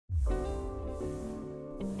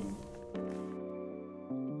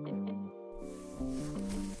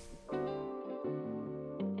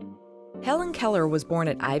Helen Keller was born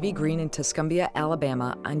at Ivy Green in Tuscumbia,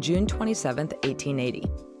 Alabama on June 27, 1880.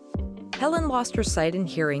 Helen lost her sight and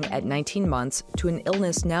hearing at 19 months to an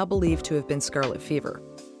illness now believed to have been scarlet fever.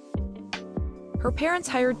 Her parents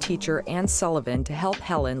hired teacher Anne Sullivan to help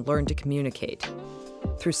Helen learn to communicate.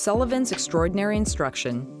 Through Sullivan's extraordinary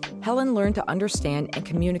instruction, Helen learned to understand and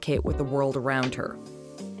communicate with the world around her.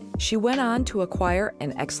 She went on to acquire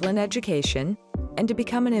an excellent education and to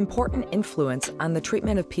become an important influence on the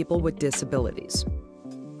treatment of people with disabilities.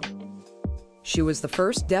 She was the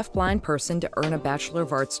first deaf-blind person to earn a Bachelor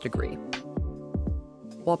of Arts degree.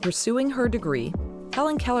 While pursuing her degree,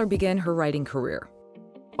 Helen Keller began her writing career.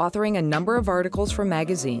 Authoring a number of articles for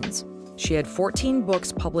magazines, she had 14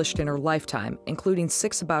 books published in her lifetime, including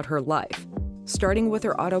 6 about her life, starting with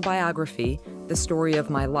her autobiography, The Story of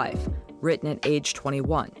My Life, written at age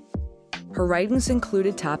 21. Her writings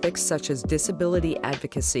included topics such as disability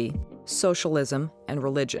advocacy, socialism, and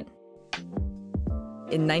religion.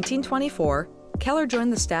 In 1924, Keller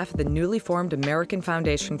joined the staff of the newly formed American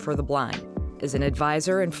Foundation for the Blind as an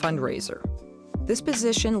advisor and fundraiser. This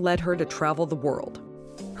position led her to travel the world.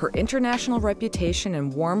 Her international reputation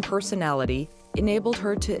and warm personality enabled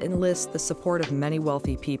her to enlist the support of many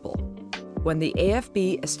wealthy people. When the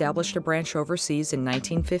AFB established a branch overseas in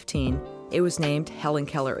 1915, it was named Helen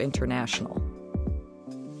Keller International.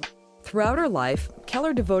 Throughout her life,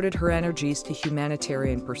 Keller devoted her energies to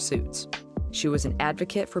humanitarian pursuits. She was an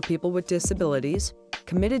advocate for people with disabilities,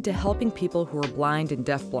 committed to helping people who were blind and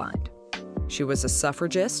deafblind. She was a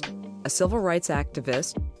suffragist, a civil rights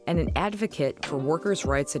activist, and an advocate for workers'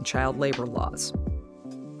 rights and child labor laws.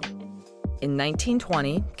 In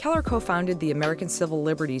 1920, Keller co-founded the American Civil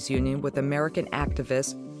Liberties Union with American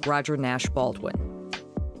activist Roger Nash Baldwin.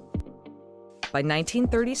 By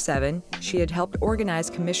 1937, she had helped organize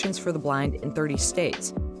commissions for the blind in 30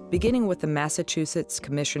 states, beginning with the Massachusetts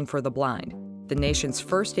Commission for the Blind, the nation's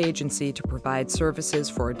first agency to provide services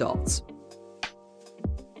for adults.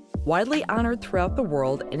 Widely honored throughout the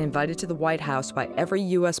world and invited to the White House by every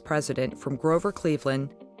U.S. president from Grover Cleveland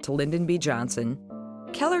to Lyndon B. Johnson,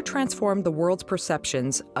 Keller transformed the world's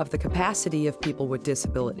perceptions of the capacity of people with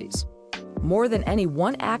disabilities. More than any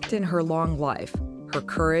one act in her long life, her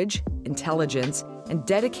courage, intelligence, and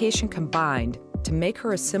dedication combined to make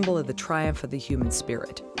her a symbol of the triumph of the human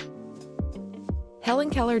spirit. Helen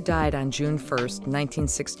Keller died on June 1,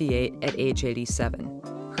 1968, at age 87.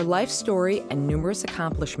 Her life story and numerous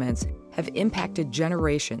accomplishments have impacted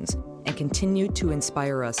generations and continue to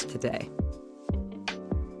inspire us today.